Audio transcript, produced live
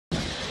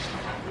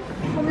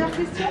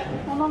question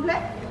en anglais?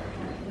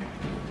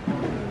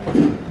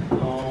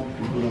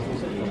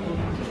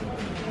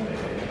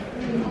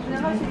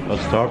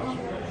 Let's start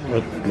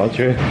with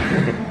Mathieu.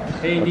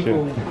 Hey,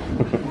 Nico.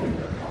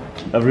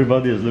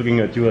 Everybody is looking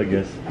at you, I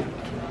guess.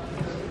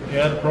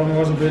 Yeah, the problem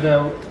was a bit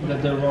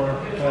that there were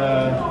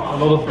a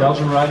lot of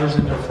Belgian riders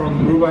in the front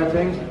group, I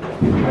think.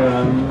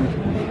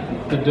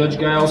 The Dutch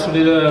guy also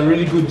did a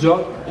really good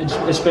job,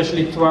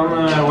 especially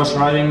Toon was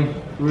riding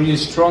really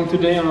strong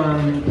today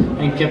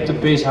and kept the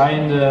pace high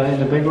in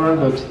the background.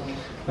 But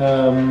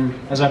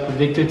as I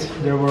predicted,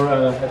 there were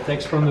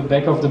attacks from the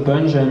back of the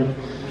bunch, and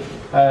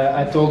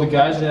I told the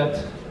guys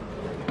that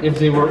if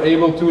they were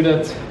able to,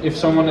 that if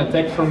someone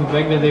attacked from the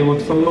back, that they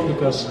would follow,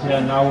 because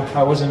now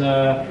I was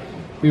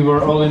we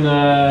were all in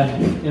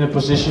a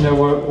position that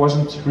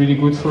wasn't really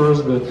good for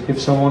us. But if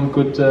someone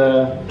could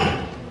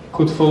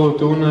follow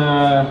Toon,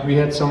 we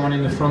had someone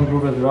in the front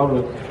group as well.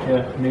 But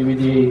yeah, maybe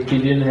they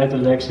didn't have the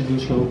legs to do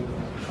so.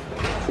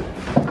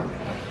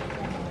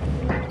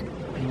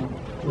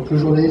 Donc le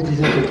journaliste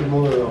disait que tout le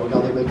monde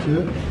regardait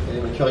Mathieu,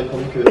 et Mathieu a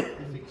répondu que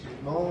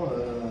effectivement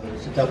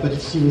c'était un peu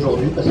difficile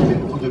aujourd'hui parce qu'il y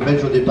avait beaucoup de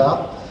Belges au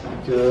départ,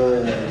 qu'il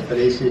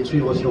fallait essayer de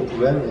suivre si on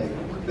pouvait, mais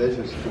beaucoup de Belges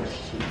c'était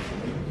difficile.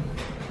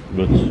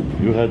 But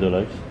you had the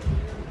legs.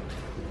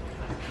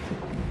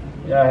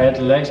 Yeah, I had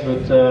the legs,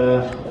 but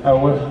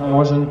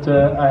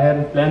I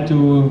hadn't planned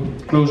to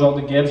close all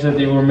the gaps that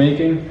they were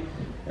making,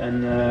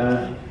 and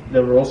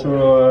there were also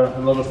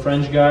a lot of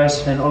French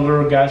guys and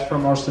other guys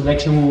from our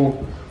selection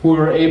who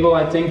were able,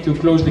 I think, to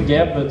close the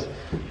gap, but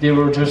they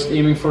were just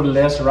aiming for the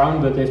last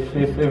round. But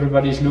if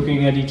everybody's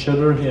looking at each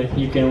other, yeah,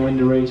 you can win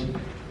the race.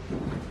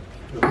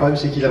 Le problème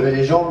c'est qu'il avait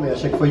les jambes, mais à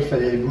chaque fois il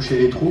fallait boucher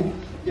les trous.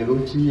 Il y avait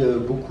aussi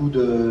beaucoup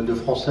de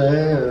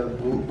Français,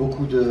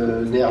 beaucoup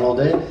de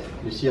Néerlandais,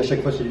 mais si à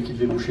chaque fois c'est lui qui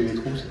devait boucher les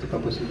trous, c'était pas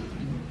possible.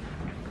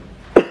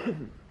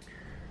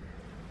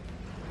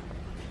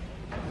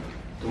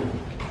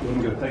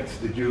 During your attacks,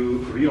 did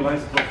you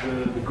realize it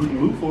was a good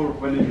move, or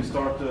when did you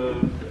start?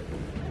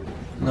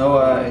 No,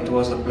 it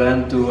was a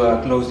plan to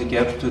close the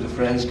gap to the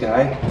French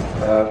guy,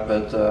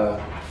 but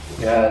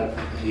yeah,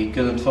 he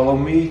couldn't follow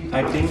me,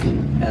 I think,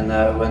 and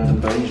when the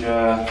bunch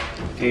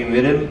came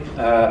with him,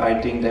 I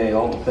think they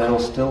held the pedal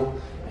still,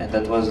 and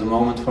that was the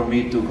moment for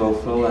me to go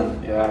full,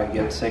 and yeah, I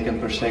get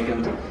second per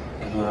second,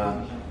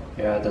 and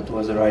yeah, that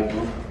was the right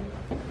move.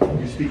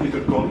 Did you speak with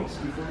your colleagues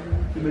before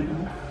you made the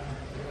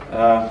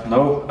move?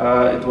 No,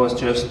 it was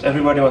just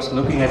everybody was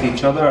looking at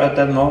each other at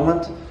that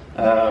moment.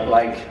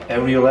 Like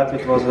every lap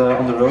it was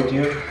on the road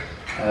here.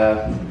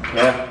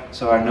 Yeah,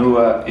 so I knew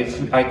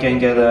if I can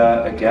get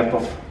a gap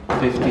of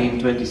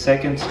 15-20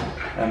 seconds,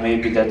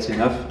 maybe that's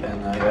enough,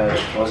 and yeah,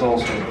 it was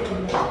also.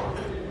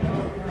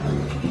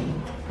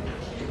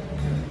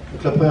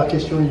 Donc la première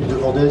question, il lui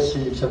demandait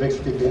s'il savait que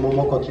c'était le bon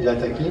moment quand il a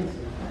attaqué.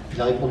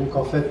 Il a répondu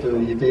qu'en fait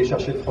il était allé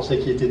chercher le Français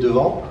qui était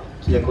devant,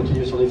 qu'il a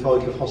continué son effort et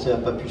que le Français n'a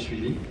pas pu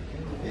suivre.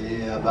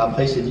 Et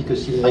après il s'est dit que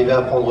s'il arrivait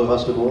à prendre 20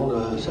 secondes,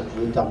 ça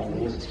pouvait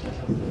terminer, c'est ce qu'il a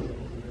fait.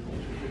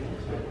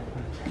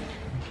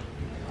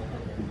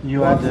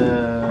 You had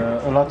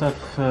a lot of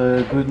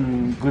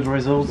good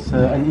results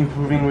and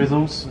improving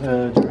results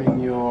during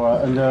your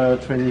under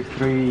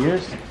 23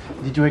 years.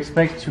 Did you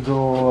expect to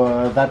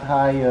go that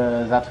high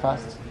that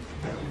fast?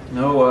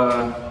 No,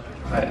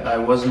 I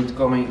wasn't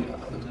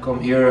come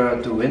here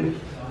to win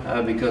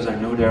because I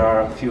knew there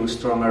are a few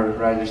stronger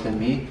riders than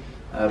me.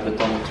 But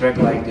on a track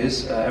like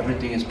this,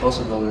 everything is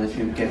possible, and if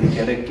you can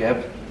get a gap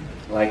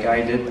like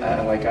I did,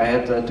 like I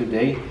had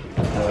today,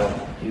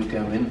 you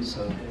can win.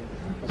 So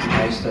it's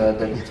nice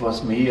that it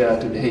was me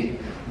today.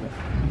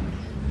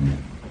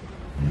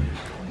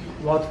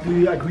 What, do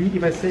you agree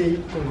if I say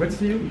congrats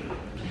to you?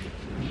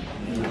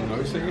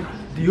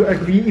 Do you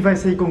agree if I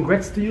say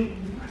congrats to you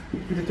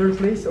with the third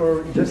place,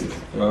 or just?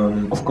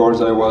 Of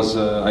course,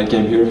 I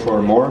came here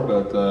for more,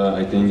 but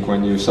I think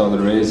when you saw the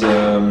race,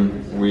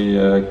 we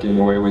came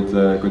away with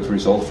a good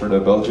result for the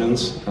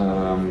Belgians.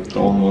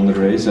 Toon won the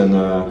race, and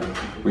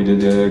we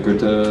did a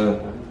good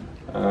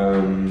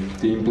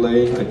team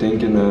play, I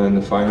think, in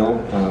the final.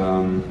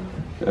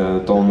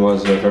 Toon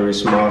was very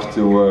smart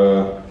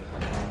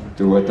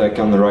to attack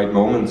on the right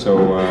moment,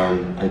 so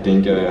I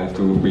think I have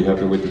to be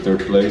happy with the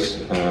third place.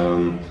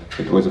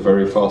 It was a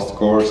very fast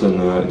course,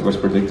 and it was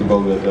predictable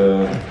that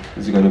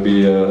it's going to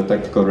be a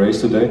tactical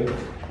race today,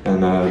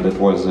 and that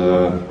was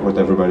what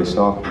everybody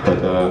saw.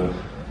 But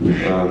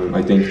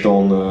I think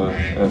Toon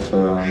has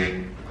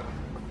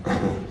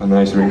a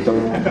nice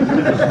ringtone.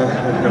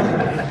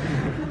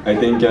 I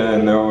think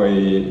no,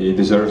 he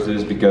deserves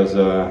this because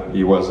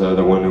he was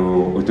the one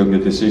who took the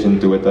decision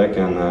to attack,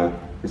 and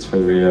it's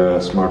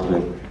very smart of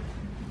him.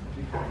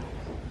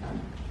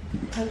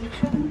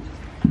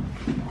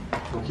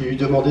 Donc il lui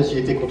demandait s'il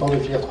était content de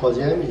finir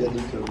troisième, il a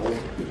dit que bon,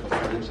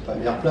 troisième c'est pas la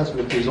meilleure place,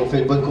 mais qu'ils ont fait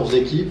une bonne course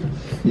d'équipe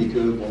et que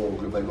bon,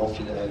 globalement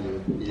final,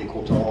 il est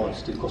content,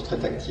 c'était une course très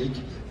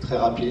tactique, très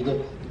rapide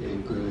et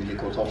qu'il est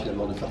content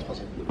finalement de faire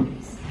troisième.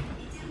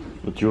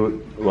 But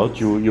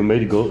you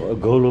made a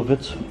goal of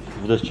it,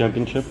 of this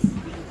championship?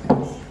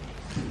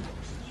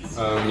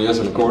 Yes,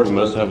 of course. You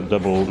must have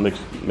double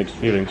mixed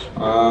feelings.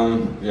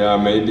 Yeah,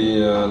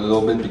 maybe a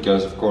little bit,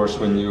 because of course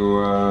when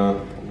you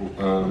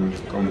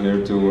come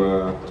here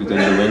to take the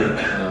win,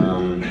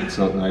 it's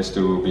not nice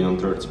to be on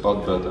third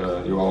spot,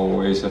 but you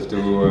always have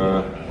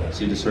to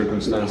see the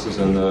circumstances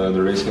and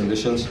the race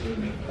conditions.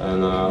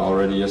 And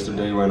already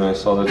yesterday when I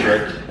saw the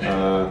track,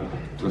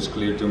 it was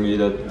clear to me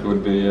that it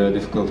would be a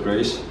difficult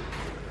race.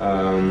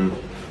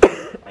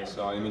 I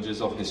saw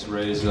images of this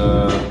race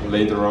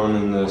later on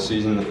in the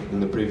season in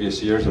the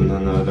previous years, and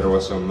then there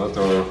was some mud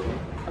or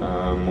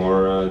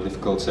more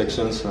difficult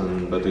sections,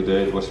 but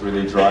today it was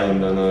really dry,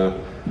 and then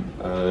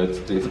it's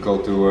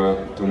difficult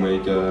to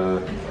make a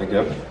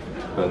gap.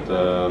 But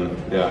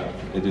yeah,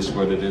 it is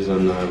what it is,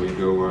 and we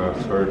go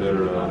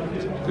further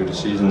to the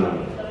season.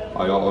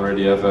 I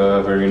already have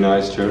a very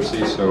nice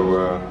jersey,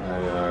 so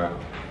I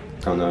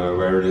can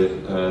wear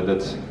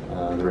that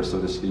the rest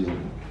of the season.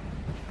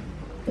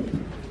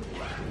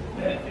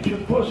 Je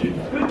pose une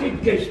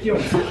petite question.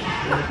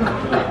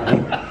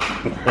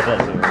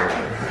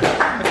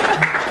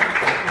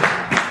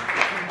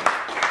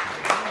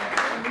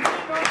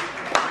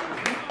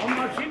 On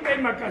m'a chipé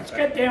ma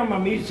casquette et on m'a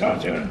mis ça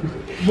sur...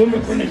 Vous ne me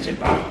connaissez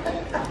pas.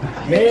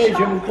 Mais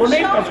je vous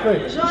connais parce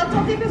que... Jean,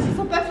 attendez parce qu'ils ne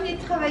sont pas finis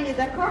de travailler,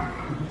 d'accord?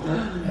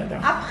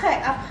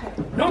 Après.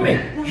 Non mais,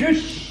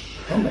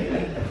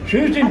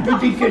 juste une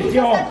petite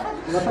question.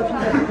 On n'a pas fini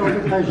la séquence de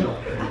Breizh, Jean.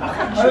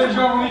 Allez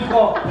Jean, on y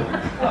croit.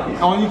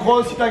 On y croit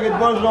aussi, t'inquiète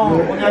pas Jean,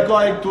 on est d'accord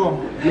avec toi.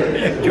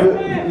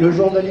 Le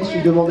journaliste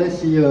lui demandait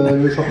si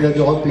le championnat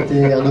d'Europe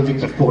était un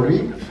objectif pour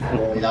lui.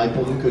 Bon, il a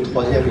répondu que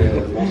troisième,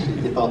 bon, il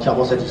n'était pas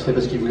entièrement satisfait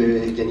parce qu'il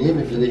voulait gagner,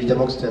 mais bien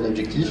évidemment que c'était un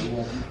objectif.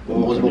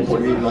 Bon, heureusement pour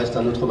lui, il lui reste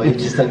un autre maillot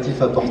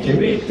distinctif à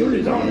porter. Et que,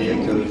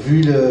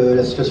 vu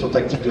la situation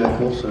tactique de la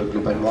course,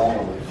 globalement,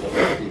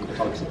 il est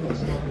content avec cette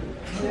place.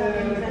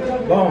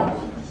 Bon,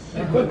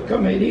 écoute,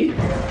 comme elle dit,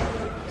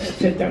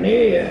 cette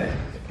année,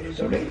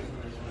 désolé,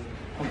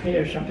 on fait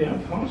le championnat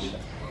de France.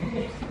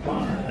 Bon,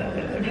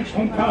 le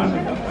champion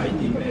n'a pas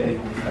été,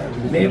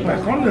 mais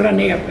par contre,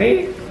 l'année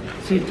après,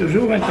 c'est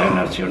toujours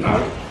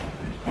international.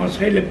 On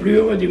serait le plus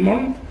heureux du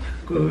monde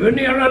que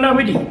venir à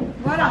Lannarvili.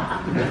 Voilà.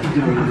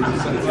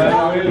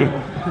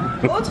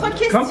 Autre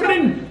question.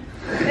 Comprenne.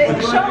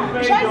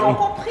 Jean, ils ont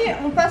compris,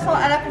 on passe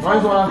à la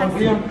conférence de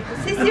presse.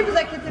 Si, vous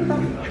inquiétez pas.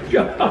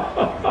 Yeah.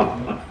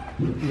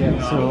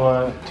 So,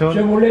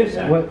 Toon,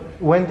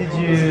 when did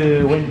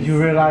you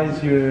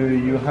realize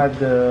you had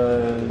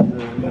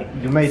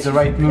you made the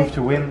right move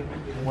to win?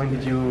 When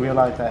did you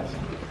realize that?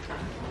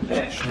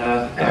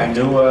 I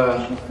knew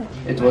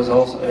it was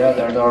also, yeah,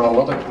 there are a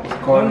lot of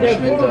corners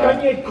with Oui,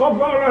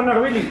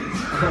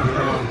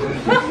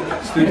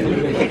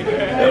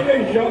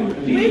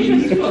 je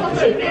suis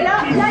gentille, mais là,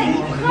 il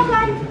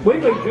travaille. Oui,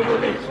 je vous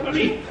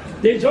laisse.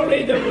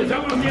 Désolé de vous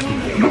avoir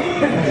dérangé.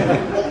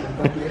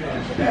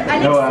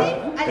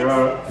 There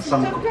are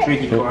some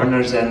tricky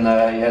corners and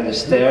yeah, the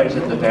stairs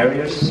and the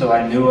barriers, so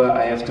I knew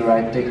I have to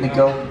ride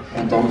technical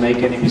and don't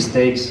make any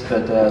mistakes.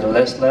 But the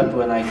last lap,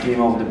 when I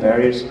came over the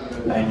barriers,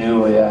 I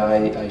knew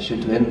I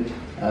should win.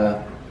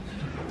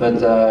 But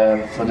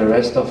for the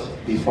rest of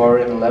before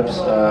in the laps,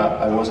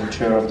 I wasn't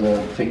sure of the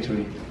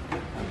victory.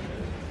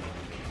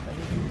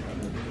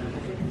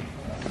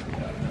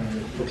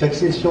 Donc la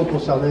question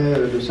concernait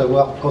de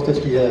savoir quand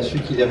est-ce qu'il a su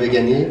qu'il avait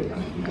gagné.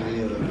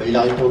 Et, il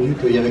a répondu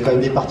qu'il y avait quand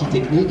même des parties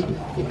techniques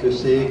et que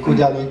c'est qu'au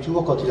dernier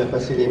tour, quand il a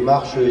passé les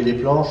marches et les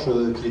planches,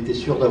 qu'il était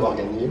sûr d'avoir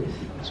gagné,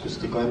 parce que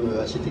c'était quand même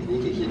assez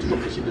technique et qu'il est toujours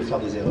possible de faire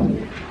des erreurs.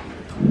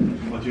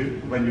 Mathieu,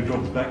 when you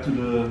dropped back to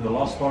the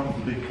last part of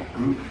the big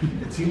group,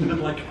 it seemed a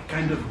bit like a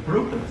kind of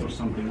protest or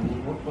something.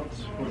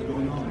 What's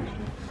going on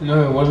actually?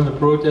 No, it wasn't a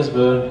protest,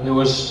 but it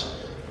was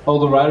all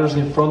the riders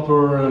in front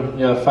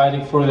were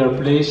fighting for their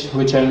place,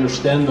 which I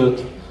understand.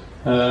 But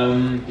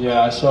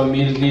I saw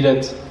immediately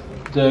that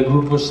the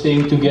group was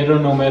staying together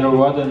no matter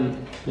what, and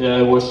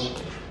it was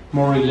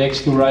more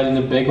relaxed to ride in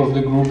the back of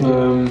the group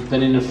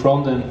than in the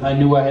front. And I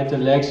knew I had the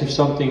legs if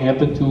something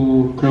happened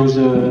to close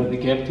the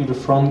gap to the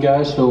front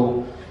guys,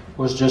 so it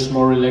was just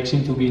more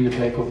relaxing to be in the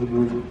back of the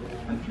group.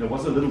 And there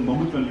was a little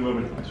moment when you were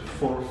with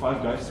 4 or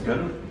 5 guys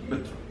together, but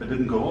it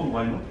didn't go on.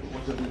 Why not?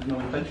 Was there no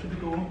intention to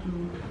go on to?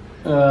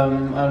 I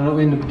don't know,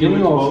 in the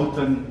beginning of...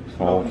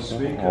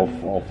 Halfway.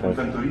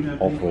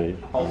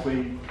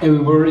 And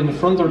we were in the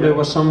front, or there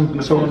was someone in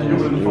the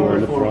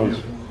front.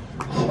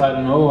 I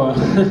don't know.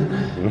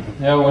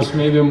 Yeah, it was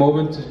maybe a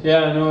moment.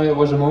 Yeah, I know it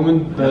was a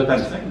moment, but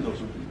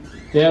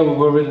yeah, we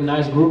were with a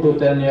nice group. But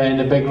then, in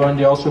the background,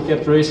 they also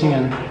kept racing,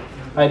 and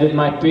I did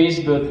my pace.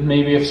 But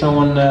maybe if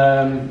someone,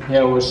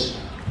 was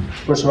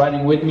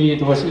riding with me,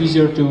 it was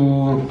easier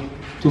to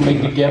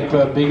make the gap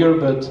bigger.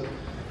 But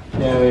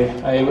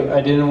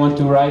I didn't want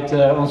to ride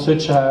on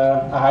such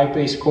a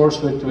high-paced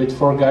course with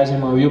 4 guys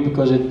in my wheel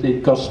because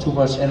it costs too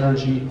much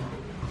energy.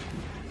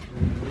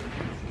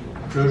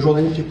 Le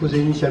journaliste lui posait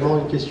initialement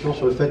une question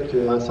sur le fait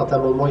qu'à un certain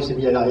moment il s'est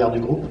mis à l'arrière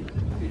du groupe.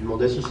 Il lui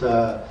demandait si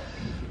ça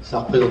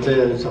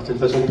représentait une certaine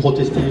façon de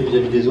protester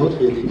vis-à-vis des autres.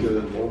 Il a dit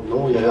que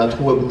non, il y avait un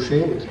trou à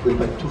boucher, qu'il ne pouvait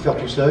pas tout faire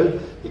tout seul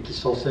et qui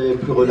se sentait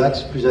plus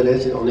relax, plus à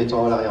l'aise en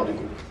étant à l'arrière du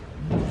groupe.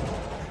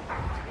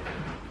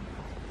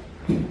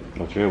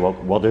 Mathieu,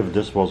 what if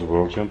this was a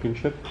World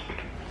Championship?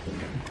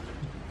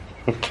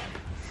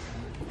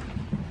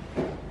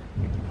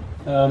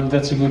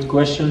 That's a good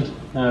question.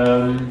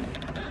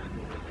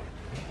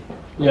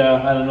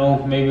 Yeah, I don't know.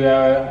 Maybe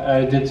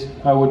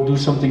I would do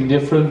something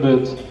different,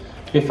 but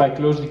if I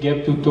close the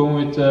gap to Toon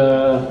with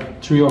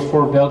 3 or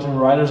 4 Belgian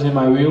riders in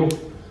my wheel,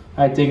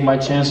 I think my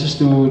chances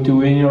to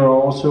win are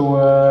also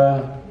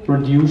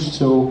reduced.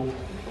 So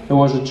it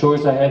was a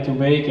choice I had to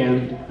make,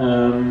 and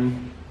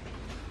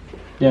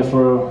yeah,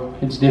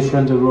 it's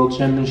different. The World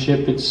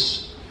Championship,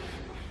 it's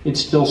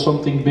still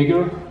something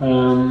bigger.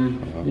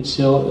 It's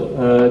still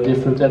a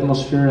different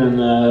atmosphere, and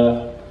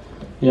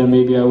yeah,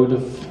 maybe I would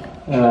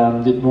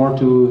have did more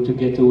to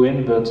get the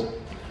win, but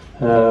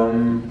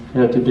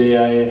yeah,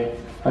 today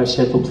I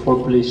settled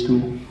for place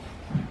 2.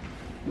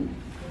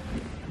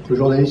 Le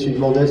journaliste lui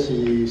demandait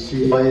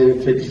s'il aurait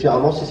fait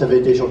différemment si ça avait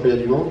été championnat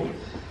du monde.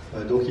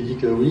 Donc il dit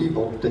que oui,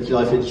 bon, peut-être qu'il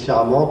aurait fait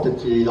différemment, peut-être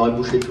qu'il aurait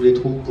bouché tous les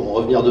trous pour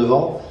revenir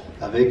devant,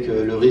 avec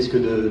le risque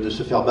de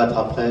se faire battre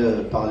après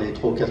par les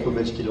 3 ou 4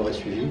 Belges qui l'auraient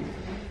suivi.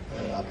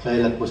 Après,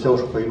 l'atmosphère au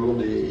championnat du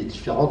monde est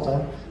différente,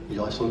 hein. Il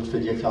aurait sans doute fait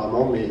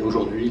différemment, mais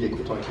aujourd'hui il est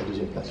content avec la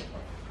 2e place.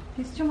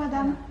 Question,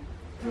 madame.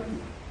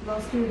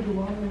 Last year you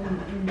won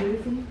in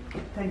Leuven,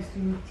 thanks to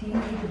your team a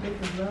little bit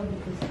as well,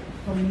 because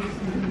for me you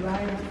didn't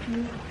ride after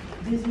you.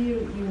 This year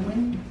you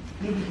win,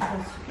 maybe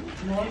because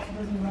Wout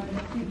doesn't ride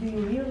after you. Do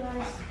you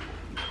realize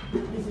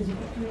this is a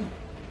victory?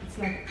 It's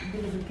like a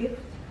bit of a gift?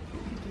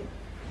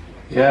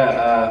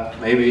 Yeah,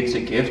 maybe it's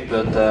a gift,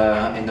 but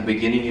in the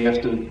beginning you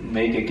have to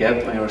make a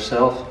gap on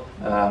yourself.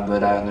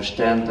 But I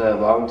understand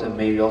Wout and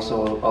maybe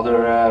also other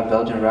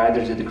Belgian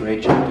riders did a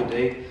great job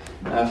today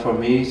for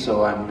me,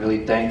 so I'm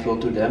really thankful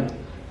to them,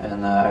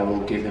 and I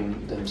will give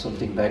them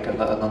something back at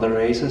other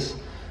races.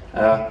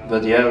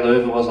 But yeah,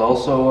 Leuven was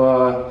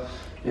also,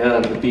 yeah,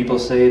 the people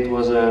say it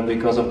was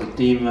because of the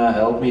team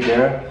helped me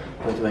there,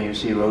 but when you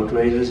see road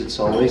races it's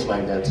always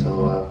like that,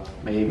 so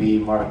maybe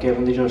Mark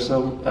Cavendish or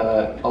so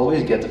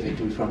always get the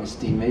victory from his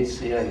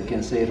teammates. Yeah, you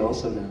can say it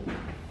also then.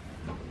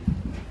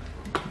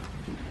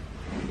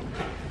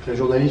 Le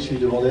journaliste lui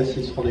demandait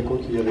s'il se rendait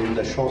compte qu'il avait eu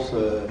la chance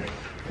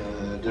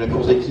de la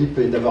course d'équipe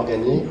et d'avoir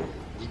gagné.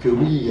 Il dit que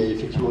oui, il y a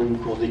effectivement une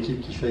course d'équipe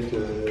qui fait que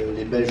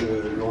les Belges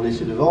l'ont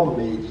laissé devant,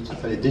 mais il dit qu'il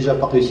fallait déjà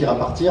réussir à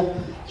partir,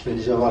 qu'il fallait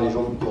déjà avoir les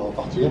jambes pour en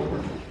partir.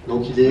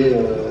 Donc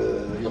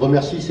il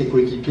remercie ses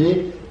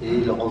coéquipiers et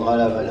il leur rendra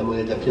la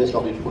monnaie de la pièce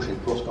lors d'une prochaine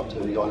course quand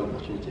il y aura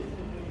l'opportunité.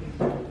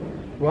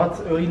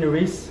 What early in the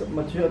race,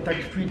 Mathieu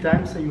attacked 3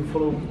 times and you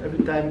followed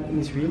every time in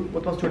his wheel.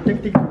 What was your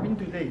tactic to win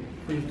today?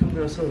 For you to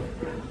yourself?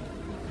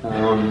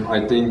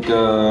 I think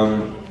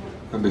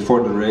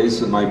before the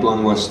race my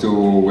plan was to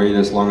wait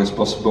as long as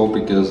possible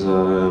because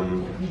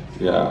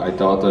yeah, I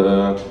thought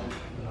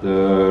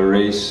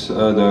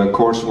the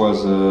course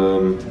was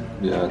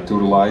yeah,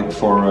 too light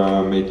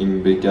for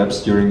making big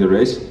gaps during the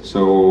race.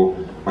 So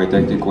my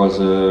tactic was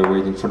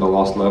waiting for the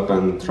last lap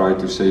and try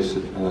to save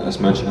as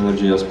much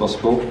energy as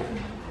possible.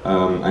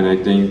 And I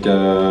think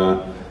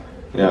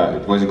yeah,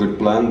 it was a good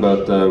plan,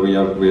 but we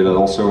had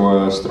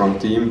also a strong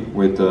team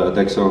with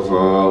attacks of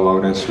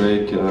Laurens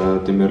Sweek,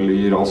 Jean Le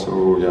Hir,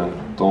 also yeah,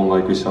 Toon,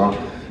 like we saw.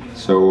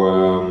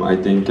 So I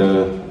think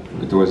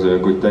it was a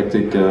good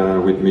tactic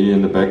with me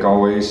in the back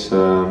always,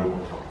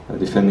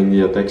 defending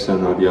the attacks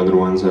and the other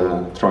ones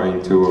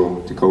trying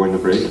to go in the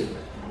break.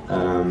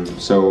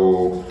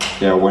 So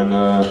yeah, when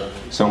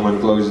someone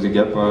closed the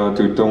gap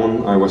to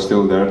Toon, I was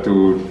still there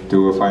to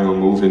do a final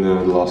move in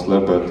the last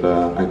lap, but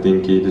I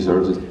think he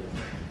deserves it.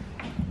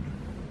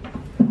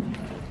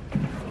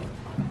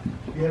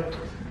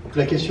 Donc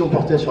la question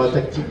portait sur la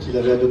tactique qu'il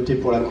avait adoptée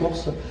pour la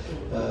course.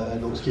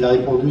 Donc ce qu'il a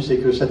répondu, c'est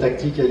que sa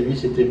tactique à lui,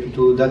 c'était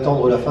plutôt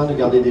d'attendre la fin, de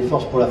garder des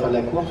forces pour la fin de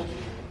la course,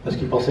 parce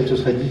qu'il pensait que ce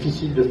serait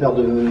difficile de faire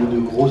de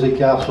gros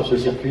écarts sur ce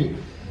circuit.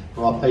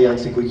 Bon, après, il y a un de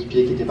ses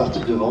coéquipiers qui était parti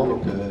devant,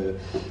 donc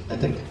la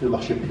tactique ne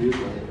marchait plus.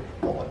 Mais,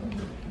 bon, ouais.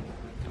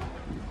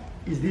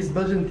 Is this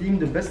Belgian team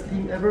the best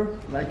team ever?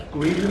 Like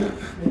really,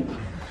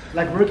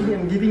 like working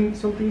and giving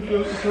something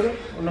to each other,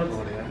 or not?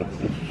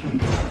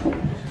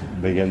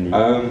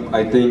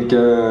 I think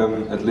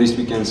at least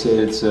we can say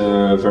it's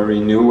a very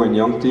new and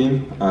young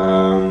team.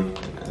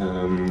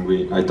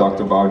 I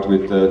talked about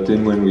with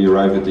Tim when we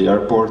arrived at the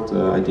airport.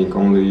 I think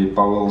only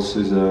Pauwels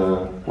is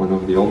one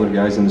of the older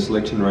guys in the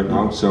selection right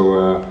now.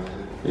 So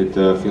it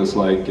feels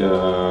like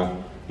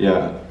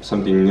yeah,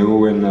 something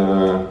new and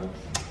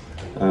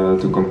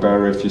to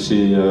compare if you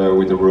see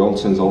with the world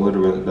since older.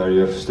 There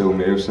you have still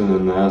Meeuwsen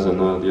and Naz and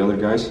the other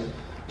guys.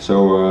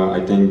 So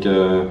I think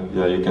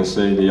yeah, you can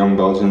say the young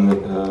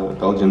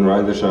Belgian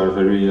riders are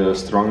very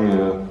strong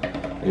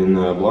in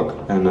block,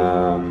 and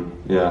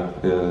yeah,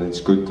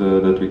 it's good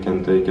that we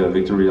can take a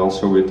victory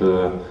also with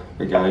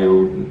a guy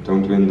who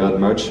don't win that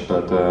much,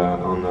 but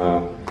on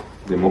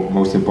the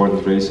most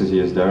important races he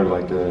is there,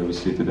 like we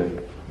see today.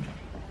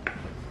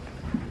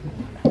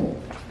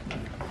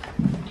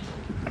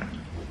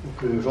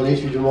 Le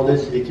journaliste lui demandait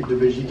si l'équipe de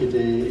Belgique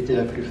était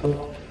la plus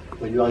forte.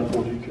 Il lui a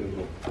répondu que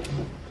bon,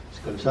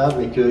 c'est comme ça,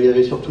 mais qu'il y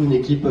avait surtout une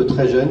équipe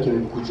très jeune, qu'il y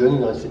avait beaucoup de jeunes, il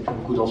ne restait plus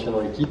beaucoup d'anciens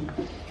dans l'équipe,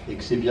 et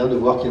que c'est bien de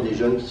voir qu'il y a des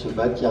jeunes qui se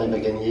battent, qui arrivent à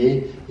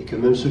gagner, et que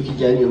même ceux qui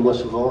gagnent moins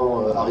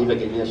souvent arrivent à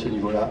gagner à ce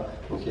niveau-là.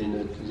 Donc il y a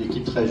une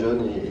équipe très jeune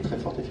et très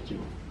forte,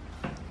 effectivement.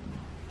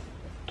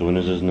 Toon,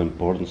 is this an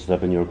important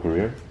step in your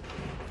career?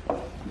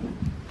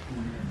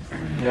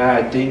 Yeah,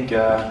 I think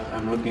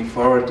I'm looking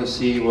forward to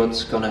see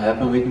what's gonna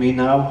happen with me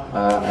now.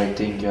 I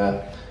think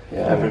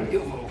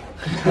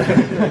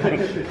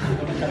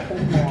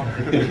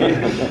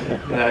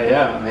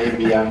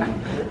maybe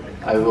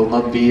I will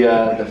not be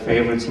the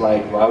favorites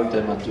like Wout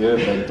and Mathieu,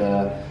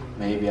 but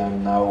maybe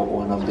I'm now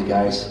one of the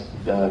guys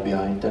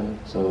behind them.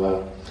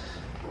 So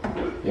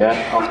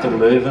after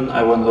Leuven,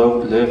 I won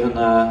Leuven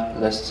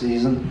last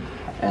season,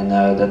 and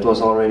that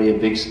was already a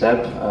big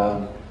step.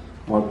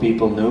 More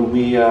people knew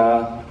me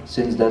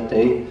since that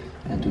day,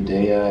 and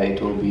today it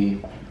will be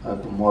a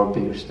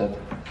bigger step.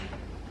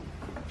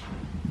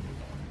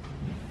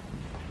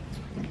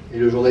 Et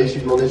le journaliste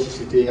lui demandait si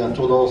c'était un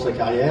tournant dans sa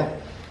carrière.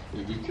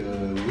 Il dit que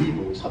oui,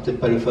 bon, il ne sera peut-être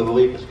pas le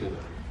favori parce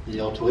qu'il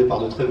est entouré par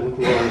de très bons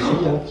coureurs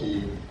aussi,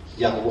 qui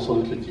garderont sans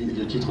doute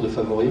le titre de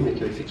favori, mais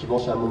qu'effectivement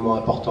c'est un moment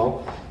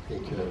important et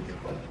que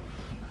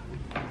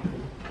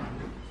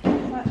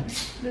voilà.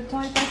 Le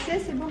temps est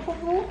passé, c'est bon pour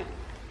vous?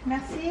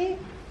 Merci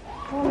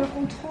pour le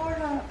contrôle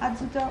à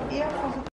Toon Aerts.